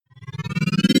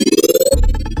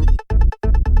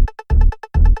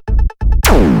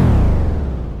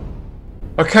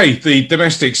Okay, the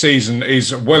domestic season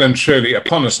is well and truly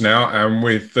upon us now, and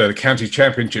with the county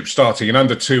championship starting in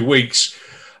under 2 weeks,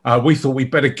 we thought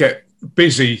we'd better get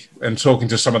busy and talking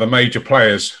to some of the major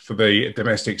players for the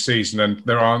domestic season. And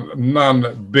there are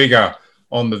none bigger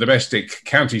on the domestic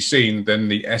county scene than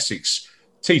the Essex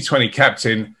T20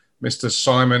 captain, Mr.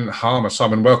 Simon Harmer.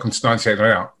 Simon, welcome to 98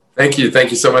 Out. Thank you. Thank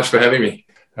you so much for having me.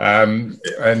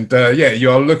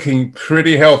 You are looking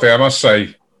pretty healthy, I must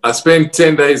say. I spent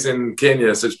 10 days in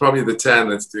Kenya, so it's probably the tan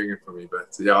that's doing it for me. But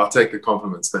yeah, I'll take the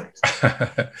compliments. Thanks.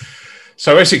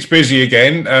 So Essex busy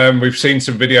again. We've seen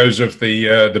some videos of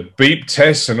the beep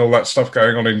tests and all that stuff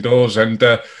going on indoors, and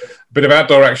a bit of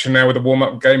outdoor action now with a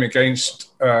warm-up game against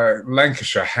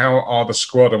Lancashire. How are the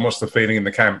squad and what's the feeling in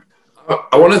the camp?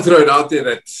 I want to throw it out there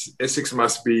that Essex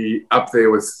must be up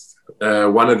there with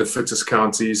one of the fittest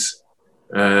counties.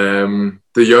 The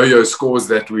yo-yo scores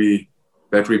that we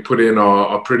put in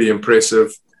are pretty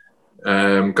impressive.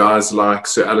 Guys like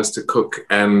Sir Alistair Cook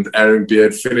and Aaron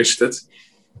Beard finished it,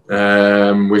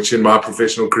 which in my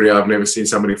professional career, I've never seen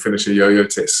somebody finish a yo-yo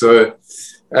test. So,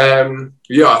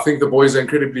 I think the boys are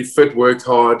incredibly fit, worked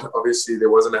hard. Obviously,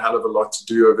 there wasn't a hell of a lot to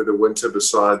do over the winter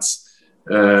besides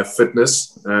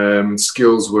fitness.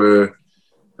 Skills were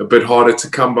a bit harder to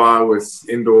come by with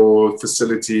indoor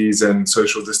facilities and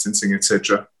social distancing,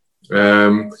 etc.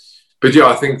 But yeah,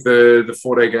 I think the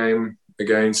 4-day game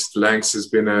against Lancs has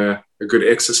been a good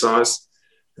exercise.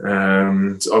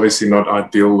 It's obviously not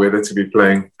ideal weather to be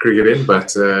playing cricket in,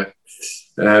 but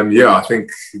I think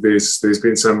there's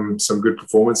been some good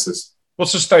performances.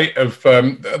 What's the state of,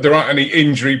 there aren't any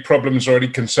injury problems or any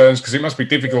concerns? Because it must be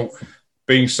difficult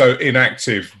being so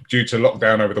inactive due to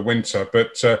lockdown over the winter,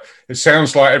 but it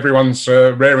sounds like everyone's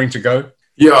raring to go.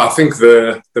 Yeah, I think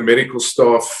the medical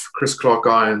staff, Chris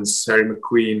Clark-Irons, Harry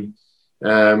McQueen,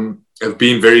 have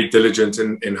been very diligent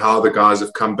in how the guys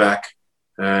have come back.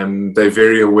 They're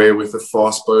very aware with the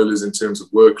fast bowlers in terms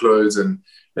of workloads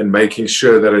and making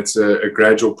sure that it's a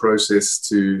gradual process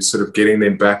to sort of getting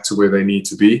them back to where they need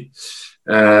to be.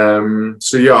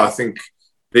 I think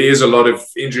there is a lot of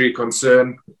injury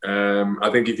concern. I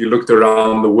think if you looked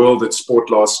around the world at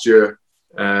sport last year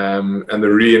and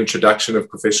the reintroduction of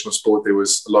professional sport, there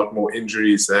was a lot more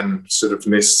injuries than sort of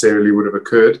necessarily would have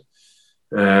occurred.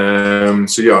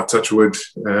 Touch wood,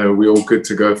 we're all good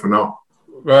to go for now.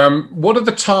 What are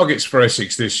the targets for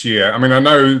Essex this year? I mean, I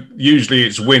know usually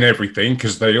it's win everything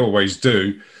because they always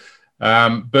do.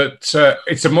 But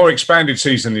it's a more expanded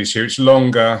season this year. It's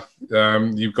longer.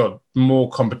 You've got more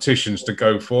competitions to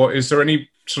go for. Is there any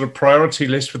sort of priority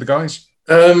list for the guys?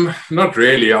 Not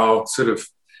really. Our sort of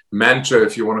mantra,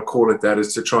 if you want to call it that,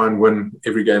 is to try and win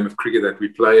every game of cricket that we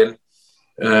play in.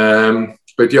 I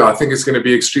think it's going to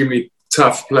be extremely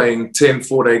tough playing 10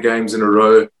 4-day games in a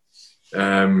row.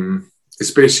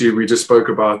 Especially, we just spoke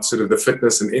about sort of the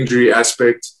fitness and injury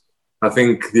aspect. I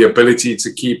think the ability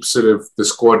to keep sort of the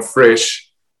squad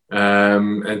fresh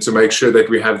and to make sure that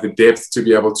we have the depth to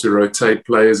be able to rotate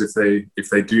players if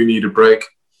they do need a break.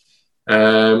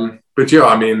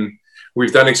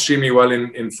 We've done extremely well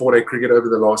in 4-day cricket over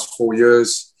the last 4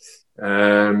 years.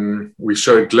 We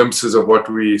showed glimpses of what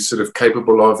we're sort of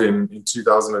capable of in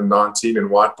 2019 in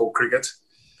white ball cricket.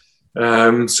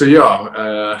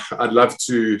 I'd love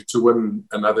to win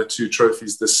another 2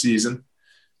 trophies this season.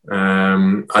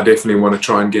 I definitely want to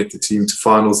try and get the team to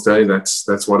finals day.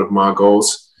 That's one of my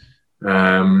goals.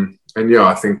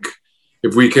 I think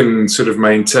if we can sort of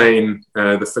maintain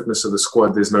the fitness of the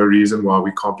squad, there's no reason why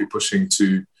we can't be pushing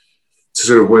to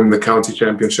sort of win the county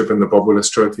championship and the Bob Willis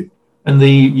Trophy. And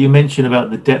you mentioned about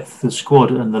the depth of the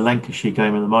squad and the Lancashire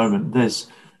game at the moment. There's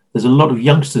a lot of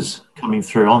youngsters coming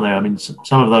through, aren't there? I mean,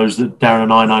 some of those that Darren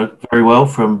and I know very well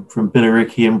from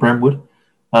Billericay and Brentwood.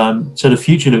 So the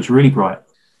future looks really bright.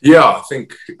 Yeah, I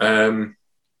think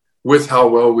with how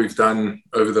well we've done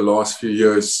over the last few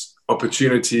years,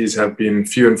 opportunities have been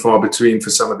few and far between for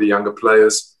some of the younger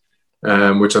players,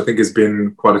 which I think has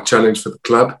been quite a challenge for the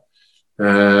club.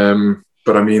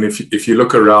 But I mean, if you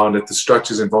look around at the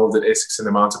structures involved at Essex and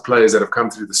the amount of players that have come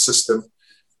through the system,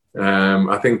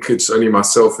 I think it's only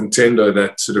myself and Tendo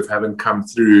that sort of haven't come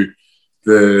through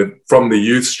from the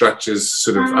youth structures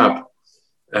sort of up.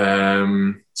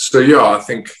 I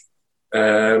think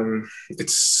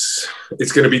it's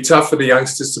going to be tough for the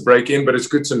youngsters to break in, but it's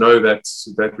good to know that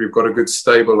we've got a good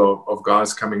stable of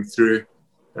guys coming through.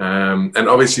 And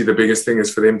obviously the biggest thing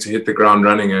is for them to hit the ground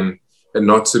running and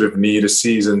not sort of need a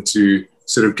season to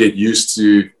sort of get used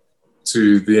to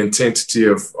the intensity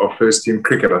of first team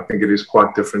cricket. I think it is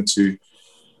quite different to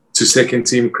second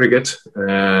team cricket.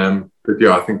 I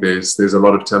think there's a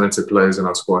lot of talented players in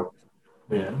our squad.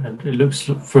 Yeah, and it looks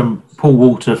from Paul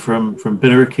Walter from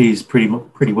Billericay, he's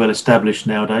pretty well established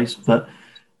nowadays. But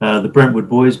the Brentwood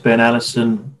boys, Ben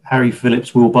Allison, Harry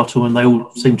Phillips, Will Bottleman, they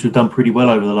all seem to have done pretty well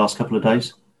over the last couple of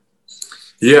days.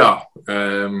 Yeah,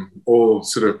 all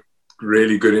sort of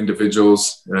really good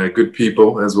individuals, good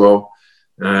people as well.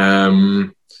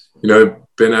 You know,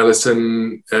 Ben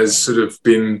Allison has sort of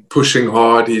been pushing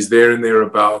hard. He's there and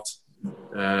thereabout.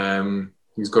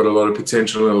 He's got a lot of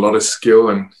potential and a lot of skill.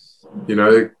 And, you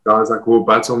know, guys like Will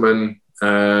Battleman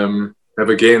have,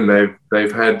 again,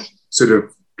 they've had sort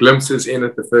of glimpses in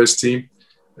at the first team.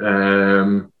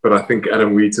 But I think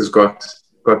Adam Wheat has got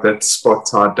that spot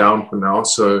tied down for now.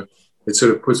 So it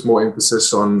sort of puts more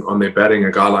emphasis on their batting.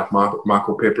 A guy like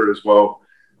Michael Pepper as well.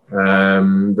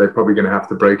 They're probably going to have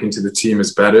to break into the team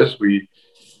as batters.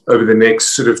 Over the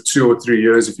next sort of 2 or 3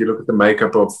 years, if you look at the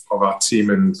makeup of our team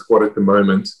and squad at the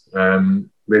moment,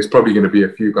 there's probably going to be a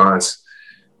few guys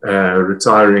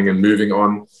retiring and moving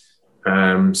on.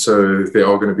 So there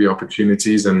are going to be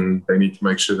opportunities, and they need to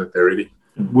make sure that they're ready.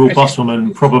 Will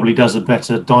Busselman probably does a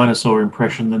better dinosaur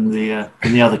impression than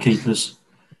the other keepers.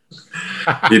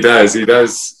 He does.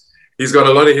 He's got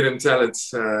a lot of hidden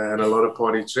talents and a lot of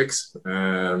party tricks.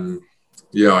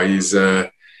 Yeah, he's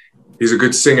a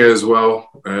good singer as well,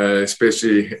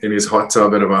 especially in his hot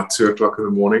tub at about 2 o'clock in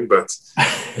the morning. But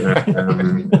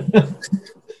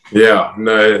yeah,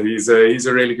 no, he's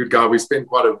a really good guy. We spent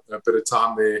quite a bit of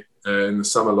time there in the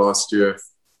summer last year.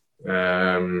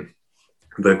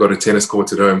 They've got a tennis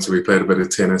court at home, so we played a bit of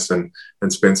tennis and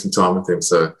spent some time with him.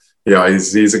 So yeah,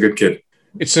 he's a good kid.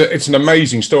 It's an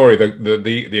amazing story,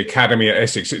 the academy at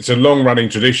Essex. It's a long-running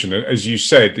tradition. As you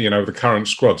said, you know, the current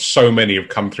squad, so many have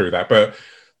come through that. But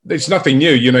it's nothing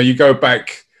new. You know, you go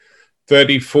back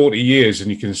 30, 40 years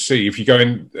and you can see, if you go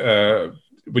in,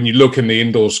 when you look in the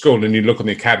indoor school and you look on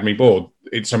the academy board,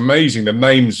 it's amazing the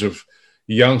names of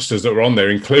youngsters that were on there,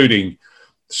 including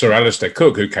Sir Alistair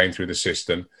Cook, who came through the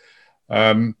system.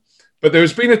 But there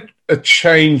has been a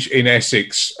change in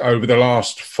Essex over the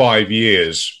last 5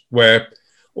 years where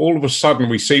all of a sudden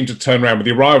we seem to turn around with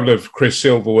the arrival of Chris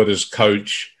Silverwood as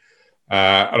coach.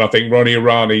 And I think Ronnie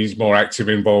Irani's more active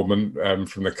involvement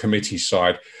from the committee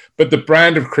side. But the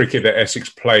brand of cricket that Essex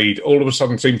played all of a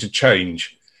sudden seemed to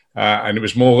change. And it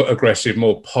was more aggressive,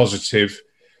 more positive.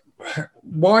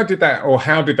 Why did that, or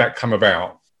how did that come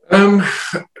about? I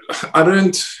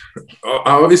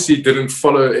obviously didn't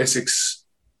follow Essex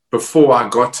before I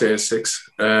got to Essex.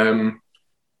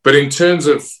 But in terms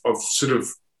of sort of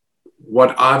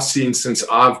what I've seen since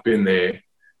I've been there,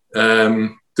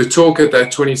 the talk at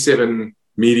that 27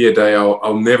 media day,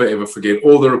 I'll never ever forget.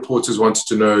 All the reporters wanted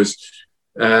to know is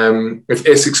if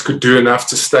Essex could do enough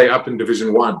to stay up in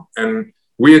Division 1. And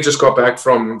we had just got back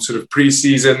from sort of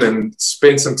pre-season and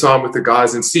spent some time with the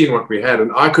guys and seen what we had.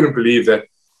 And I couldn't believe that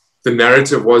the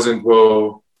narrative wasn't,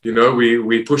 well, you know,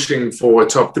 we're pushing for a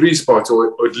top 3 spot,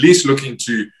 or at least looking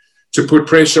to put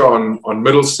pressure on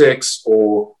Middlesex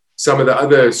or some of the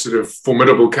other sort of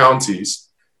formidable counties.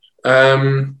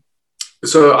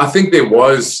 So I think there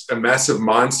was a massive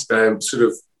mindset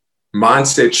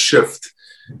shift.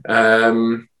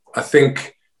 I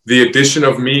think the addition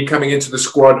of me coming into the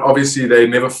squad, obviously they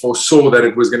never foresaw that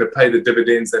it was going to pay the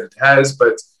dividends that it has.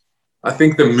 But I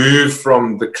think the move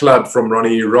from the club, from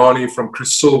Ronnie Irani, from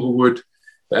Chris Silverwood,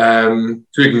 to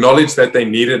acknowledge that they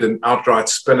needed an outright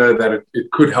spinner, that it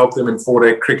could help them in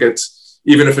 4-day cricket,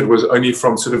 even if it was only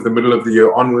from sort of the middle of the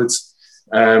year onwards.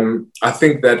 I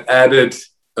think that added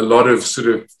a lot of sort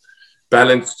of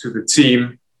balance to the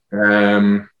team.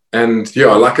 And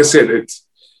yeah, like I said,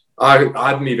 I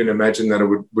didn't even imagine that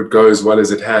it would go as well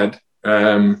as it had.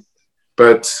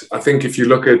 But I think if you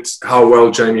look at how well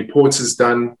Jamie Ports has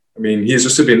done, I mean, he's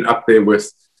also been up there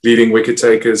with leading wicket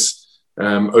takers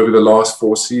over the last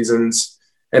 4 seasons.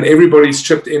 And everybody's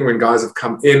chipped in when guys have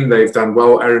come in. They've done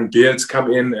well. Aaron Beard's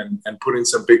come in and put in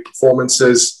some big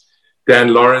performances.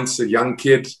 Dan Lawrence, a young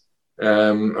kid.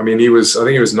 I mean, I think he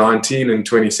was 19 in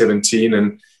 2017.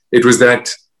 And it was that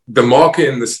the marker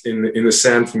in the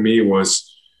sand for me was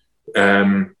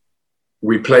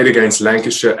we played against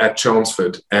Lancashire at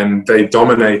Chelmsford and they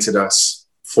dominated us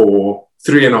for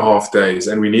 3.5 days.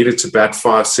 And we needed to bat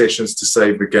 5 sessions to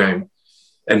save the game.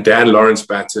 And Dan Lawrence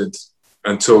batted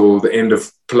until the end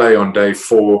of play on day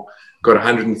 4, got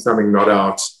 100 and something not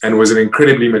out, and was an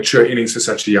incredibly mature innings for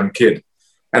such a young kid.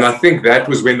 And I think that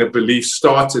was when the belief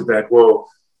started that, well,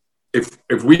 if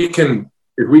we can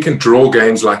draw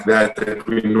games like that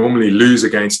we normally lose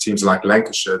against teams like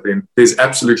Lancashire, then there's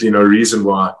absolutely no reason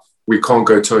why we can't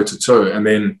go toe-to-toe. And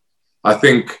then I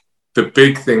think the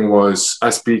big thing was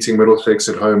us beating Middlesex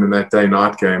at home in that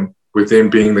day-night game. with them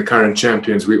being the current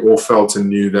champions, we all felt and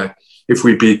knew that if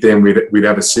we beat them, we'd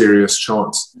have a serious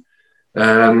chance.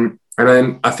 And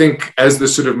then I think as the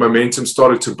sort of momentum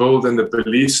started to build and the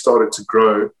belief started to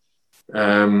grow,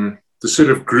 the sort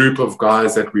of group of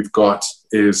guys that we've got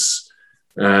is,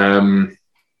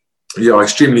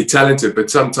 extremely talented. But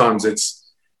sometimes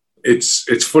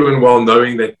it's full and well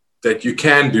knowing that you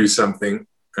can do something,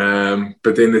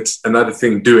 but then it's another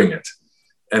thing doing it.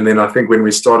 And then I think when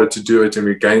we started to do it and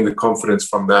we gained the confidence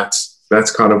from that,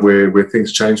 that's kind of where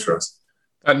things changed for us.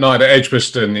 That night at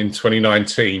Edgbaston in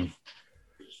 2019,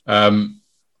 I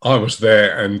was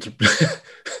there, and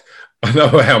I know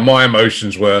how my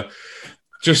emotions were.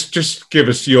 Just give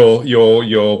us your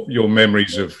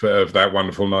memories of that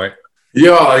wonderful night.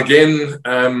 Yeah, again,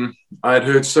 I'd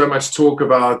heard so much talk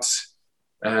about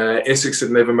Essex had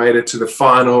never made it to the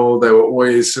final. They were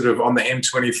always sort of on the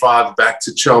M25 back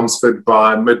to Chelmsford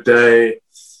by midday.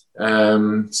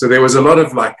 So there was a lot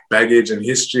of like baggage and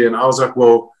history. And I was like,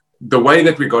 well, the way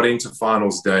that we got into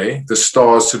finals day, the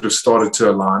stars sort of started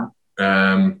to align.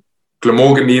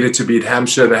 Glamorgan needed to beat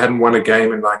Hampshire. They hadn't won a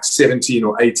game in like 17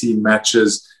 or 18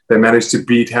 matches. They managed to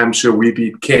beat Hampshire. We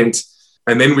beat Kent.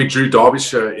 And then we drew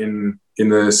Derbyshire in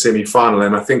the semi-final.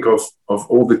 And I think of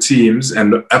all the teams,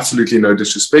 and absolutely no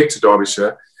disrespect to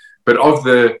Derbyshire, but of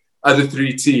the other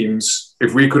three teams,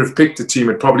 if we could have picked a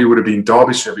team, it probably would have been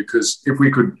Derbyshire, because if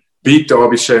we could beat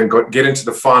Derbyshire and get into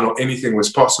the final, anything was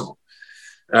possible.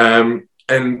 And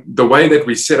the way that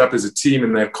we set up as a team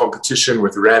in that competition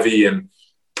with Ravi and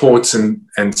Ports and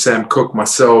Sam Cook,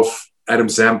 myself, Adam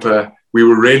Zampa, we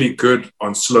were really good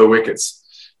on slow wickets.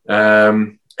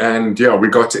 And yeah, we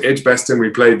got to Edgbaston. We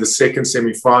played the second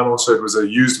semi-final, so it was a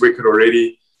used wicket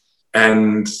already.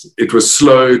 And it was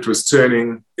slow, it was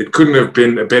turning. It couldn't have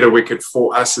been a better wicket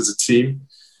for us as a team.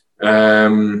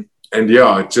 And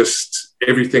yeah, just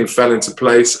everything fell into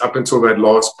place up until that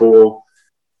last ball.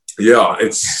 Yeah,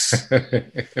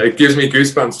 it gives me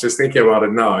goosebumps just thinking about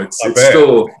it now. It's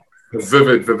still a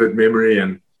vivid memory,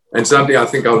 and something I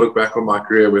think I'll look back on my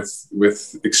career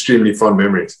with extremely fond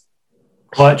memories.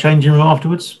 Quiet changing room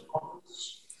afterwards?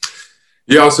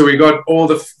 Yeah, so we got all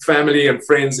the family and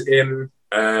friends in.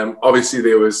 Obviously,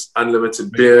 there was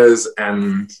unlimited beers,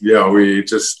 and yeah,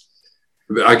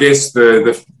 I guess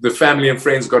the family and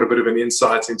friends got a bit of an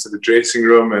insight into the dressing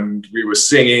room, and we were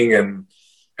singing and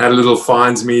had a little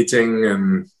fines meeting,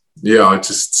 and yeah, I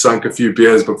just sunk a few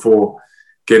beers before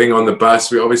getting on the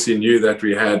bus. We obviously knew that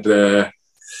we had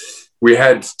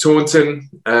Taunton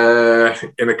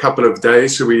in a couple of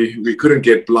days, so we couldn't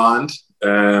get blind.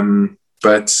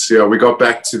 But yeah, we got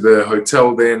back to the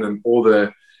hotel then, and all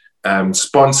the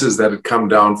sponsors that had come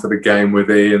down for the game were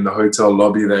there in the hotel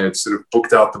lobby. They had sort of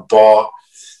booked out the bar,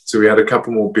 so we had a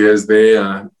couple more beers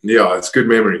there. Yeah, it's good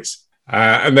memories.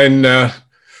 And then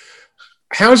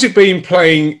how's it been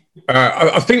playing?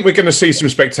 I think we're going to see some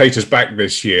spectators back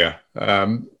this year.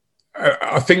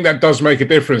 I think that does make a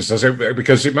difference, does it?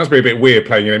 Because it must be a bit weird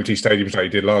playing in empty stadiums like you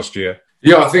did last year.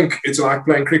 Yeah, I think it's like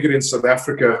playing cricket in South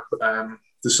Africa.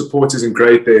 The support isn't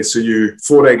great there. So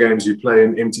 4-day games, you play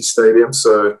in empty stadiums.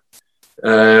 So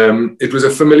it was a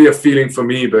familiar feeling for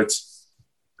me. But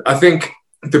I think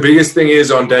the biggest thing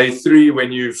is on day 3,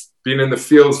 when you've been in the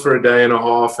fields for a day and a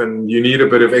half and you need a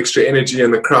bit of extra energy,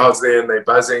 and the crowd's there and they're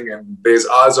buzzing and there's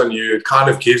eyes on you, it kind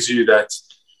of gives you that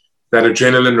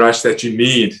adrenaline rush that you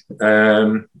need,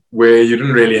 where you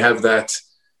didn't really have that.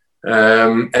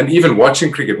 And even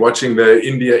watching cricket, watching the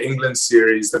India-England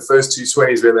series, the first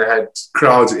 220s where they had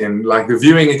crowds in, like the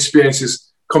viewing experience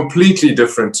is completely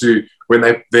different to when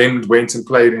they then went and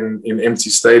played in empty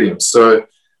stadiums. So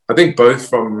I think both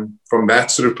from that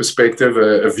sort of perspective,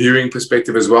 a viewing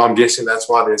perspective as well, I'm guessing that's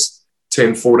why there's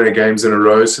 10 4-day games in a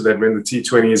row, so that when the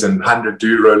T20s and 100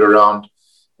 do roll around,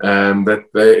 that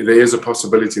there is a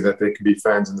possibility that there can be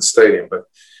fans in the stadium. But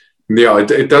yeah,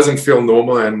 it doesn't feel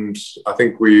normal, and I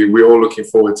think we're all looking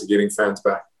forward to getting fans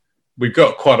back. We've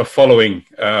got quite a following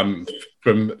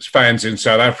from fans in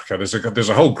South Africa. There's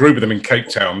a whole group of them in Cape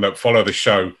Town that follow the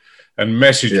show and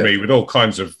message me with all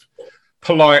kinds of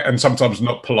polite and sometimes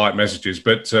not polite messages,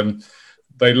 but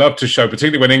they love to show,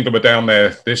 particularly when England were down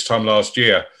there this time last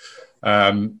year.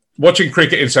 Watching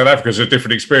cricket in South Africa is a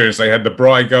different experience. They had the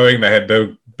braai going, they had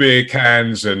the beer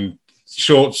cans and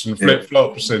shorts and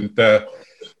flip-flops, and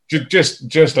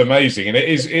just amazing. And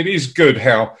it is good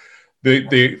how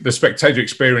the spectator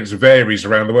experience varies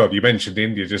around the world. You mentioned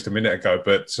India just a minute ago,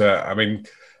 but I mean,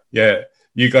 yeah,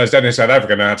 you guys down in South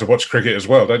Africa know how to watch cricket as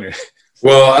well, don't you?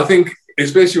 Well, I think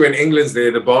especially when England's there,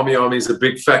 the Barmy Army is a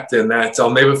big factor in that.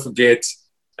 I'll never forget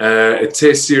a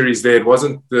test series there. It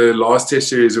wasn't the last test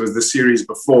series, it was the series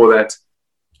before that.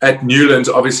 at Newlands,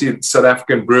 obviously South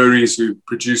African breweries who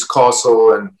produce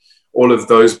Castle and all of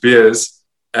those beers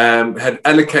had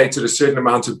allocated a certain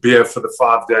amount of beer for the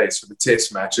 5 days for the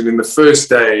test match. And in the first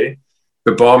day,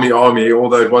 the Barmy Army,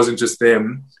 although it wasn't just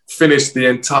them, finished the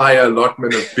entire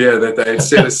allotment of beer that they had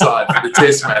set aside for the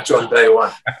test match on day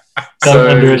one. Don't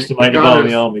underestimate the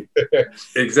Barmy Army.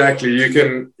 Exactly.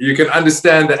 You can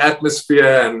understand the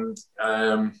atmosphere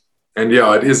and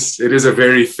yeah, it is a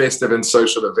very festive and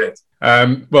social event.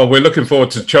 Well, we're looking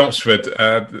forward to Chelmsford.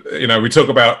 We talk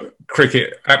about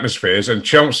cricket atmospheres, and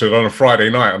Chelmsford on a Friday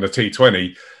night on the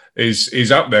T20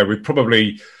 is up there with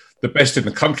probably the best in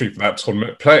the country for that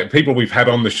tournament. People we've had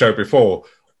on the show before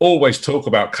always talk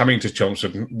about coming to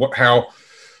Chelmsford and how,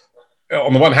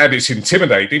 on the one hand, it's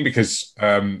intimidating because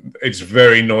it's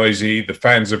very noisy, the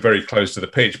fans are very close to the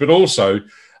pitch, but also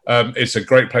it's a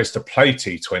great place to play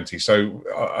T20. So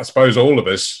I suppose all of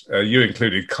us, you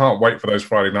included, can't wait for those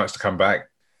Friday nights to come back.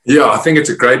 Yeah, I think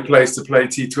it's a great place to play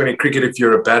T20 cricket if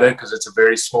you're a batter, because it's a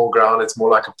very small ground. It's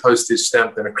more like a postage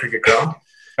stamp than a cricket ground.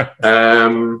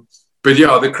 But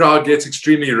yeah, the crowd gets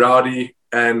extremely rowdy,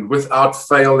 and without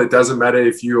fail, it doesn't matter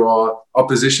if you are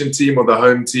opposition team or the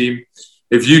home team.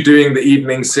 If you're doing the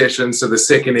evening session, so the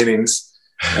second innings,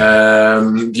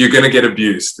 you're going to get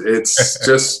abused. It's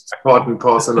just part and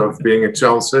parcel of being at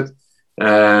Chelmsford.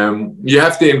 You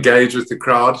have to engage with the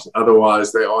crowd,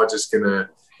 otherwise they are just going to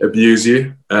abuse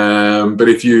you. But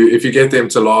if you get them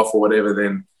to laugh or whatever,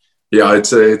 then yeah,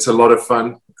 it's a lot of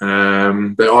fun.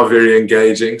 They are very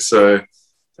engaging, so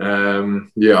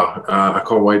I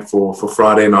can't wait for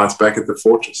Friday nights back at the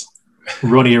Fortress.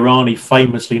 Ronnie Irani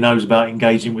famously knows about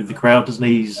engaging with the crowd, doesn't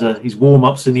he? His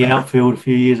warm-ups in the outfield a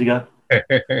few years ago.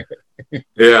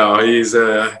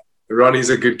 Yeah, Ronnie's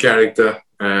a good character.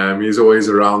 He's always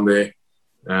around there.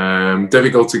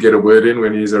 Difficult to get a word in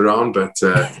when he's around, but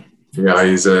yeah,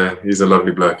 he's a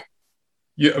lovely bloke.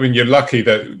 Yeah, I mean, you're lucky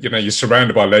that you're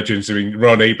surrounded by legends. I mean,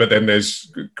 Ronnie, but then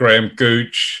there's Graham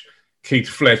Gooch, Keith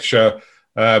Fletcher.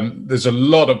 There's a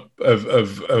lot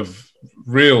of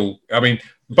real. I mean,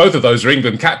 both of those are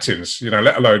England captains,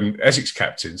 let alone Essex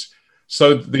captains.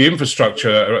 So the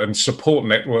infrastructure and support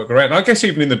network around, I guess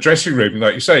even in the dressing room,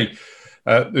 like you say,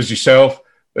 there's yourself,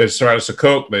 there's Sir Alistair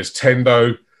Cook, there's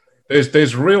Tendo.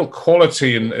 There's real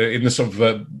quality in the sort of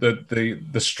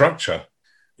the structure.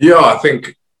 Yeah, I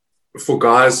think for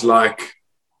guys like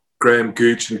Graham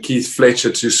Gooch and Keith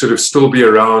Fletcher to sort of still be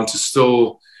around, to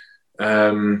still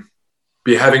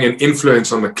be having an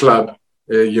influence on the club,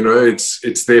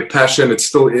 it's their passion. It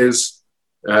still is.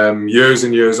 Years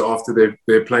and years after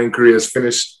their playing careers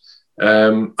finished.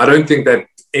 I don't think that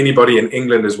anybody in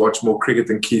England has watched more cricket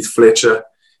than Keith Fletcher.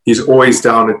 He's always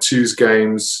down at Twos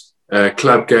games,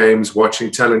 club games,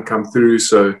 watching talent come through.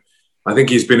 So I think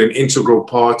he's been an integral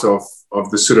part of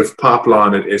the sort of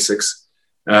pipeline at Essex.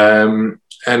 And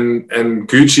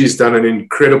Gucci's done an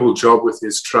incredible job with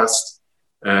his trust,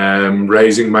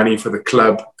 raising money for the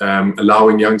club,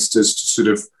 allowing youngsters to sort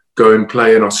of go and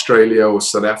play in Australia or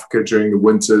South Africa during the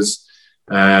winters.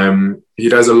 He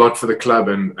does a lot for the club,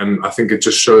 and I think it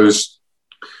just shows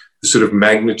the sort of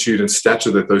magnitude and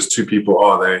stature that those two people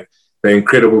are. They're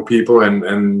incredible people,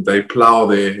 and they plow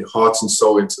their hearts and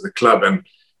soul into the club,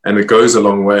 and it goes a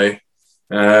long way.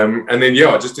 And then,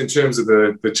 yeah, just in terms of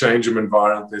the change of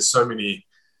environment, there's so many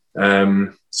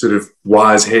sort of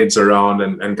wise heads around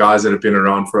and guys that have been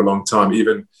around for a long time.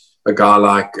 Even a guy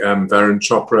like Varun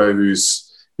Chopra, who's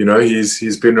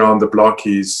he's been around the block.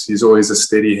 He's always a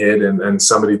steady head and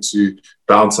somebody to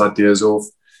bounce ideas off.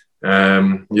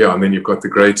 And then you've got the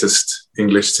greatest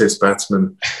English Test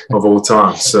batsman of all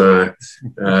time. So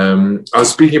I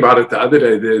was speaking about it the other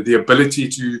day, the ability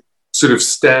to sort of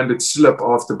stand at slip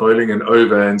after bowling an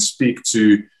over and speak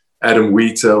to Adam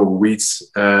Wheater or Wheats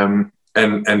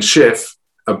and Chef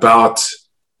about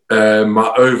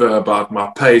my over, about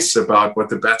my pace, about what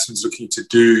the batsman's looking to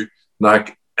do,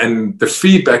 and the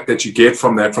feedback that you get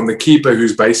from that, from the keeper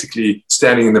who's basically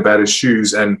standing in the batter's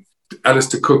shoes, and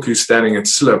Alistair Cook who's standing at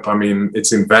slip. I mean,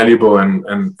 it's invaluable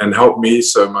and helped me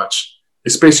so much,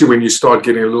 especially when you start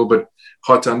getting a little bit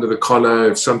hot under the collar,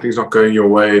 if something's not going your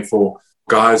way, for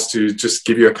guys to just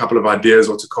give you a couple of ideas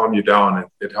or to calm you down.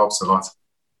 It helps a lot.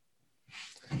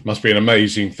 Must be an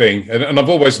amazing thing. And I've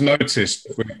always noticed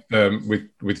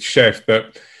with Chef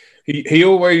that he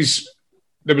always...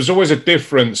 There was always a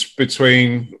difference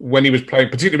between when he was playing,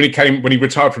 particularly when he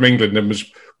retired from England and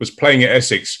was playing at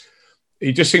Essex.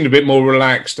 He just seemed a bit more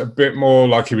relaxed, a bit more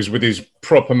like he was with his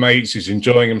proper mates. He's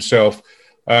enjoying himself.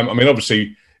 I mean,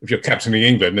 obviously, if you're captaining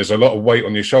England, there's a lot of weight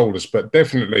on your shoulders, but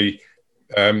definitely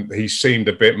he seemed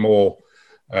a bit more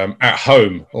at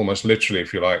home, almost literally,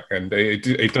 if you like, and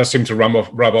it does seem to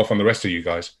rub off on the rest of you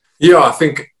guys. Yeah, I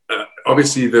think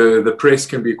obviously the press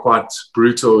can be quite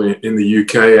brutal in the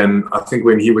UK, and I think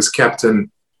when he was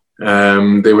captain,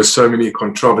 there were so many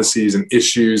controversies and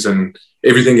issues, and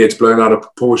everything gets blown out of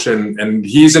proportion, and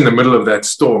he's in the middle of that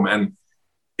storm. And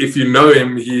if you know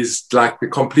him, he's like the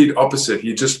complete opposite.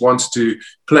 He just wants to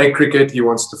play cricket. He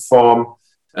wants to farm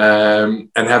and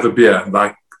have a beer.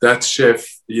 Like that chef,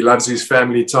 he loves his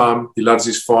family time, he loves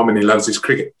his farm, and he loves his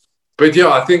cricket. But yeah,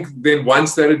 I think then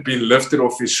once that had been lifted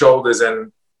off his shoulders,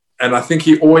 and I think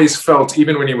he always felt,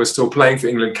 even when he was still playing for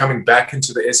England, coming back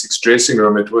into the Essex dressing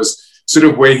room, it was sort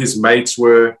of where his mates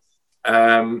were.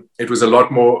 It was a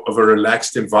lot more of a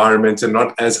relaxed environment and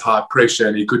not as high pressure,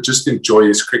 and he could just enjoy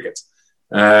his cricket.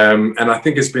 And I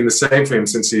think it's been the same for him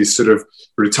since he's sort of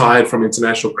retired from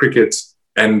international cricket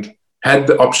and had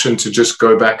the option to just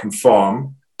go back and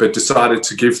farm, but decided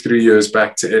to give 3 years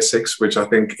back to Essex, which I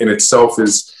think in itself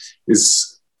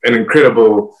is an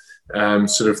incredible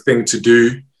sort of thing to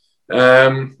do.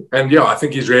 And yeah, I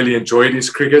think he's really enjoyed his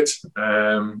cricket.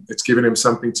 It's given him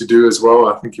something to do as well.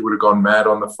 I think he would have gone mad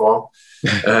on the farm.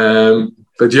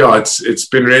 But yeah, it's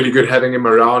been really good having him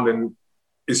around, and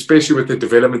especially with the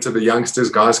development of the youngsters,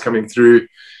 guys coming through.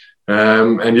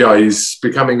 And yeah, he's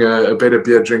becoming a better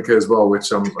beer drinker as well,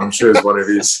 which I'm sure is one of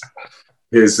his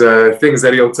things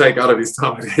that he'll take out of his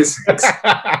time at Essex.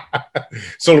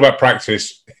 It's all about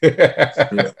practice.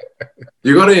 Yeah.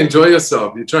 You got to enjoy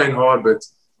yourself. You train hard, but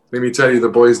let me tell you, the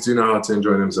boys do know how to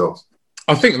enjoy themselves.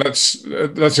 I think that's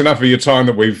enough of your time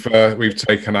that we've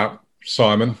taken up,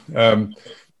 Simon.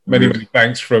 Many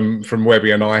thanks from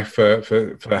Webby and I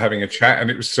for having a chat, and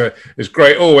it's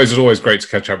great. Always great to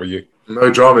catch up with you.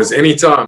 No dramas, anytime.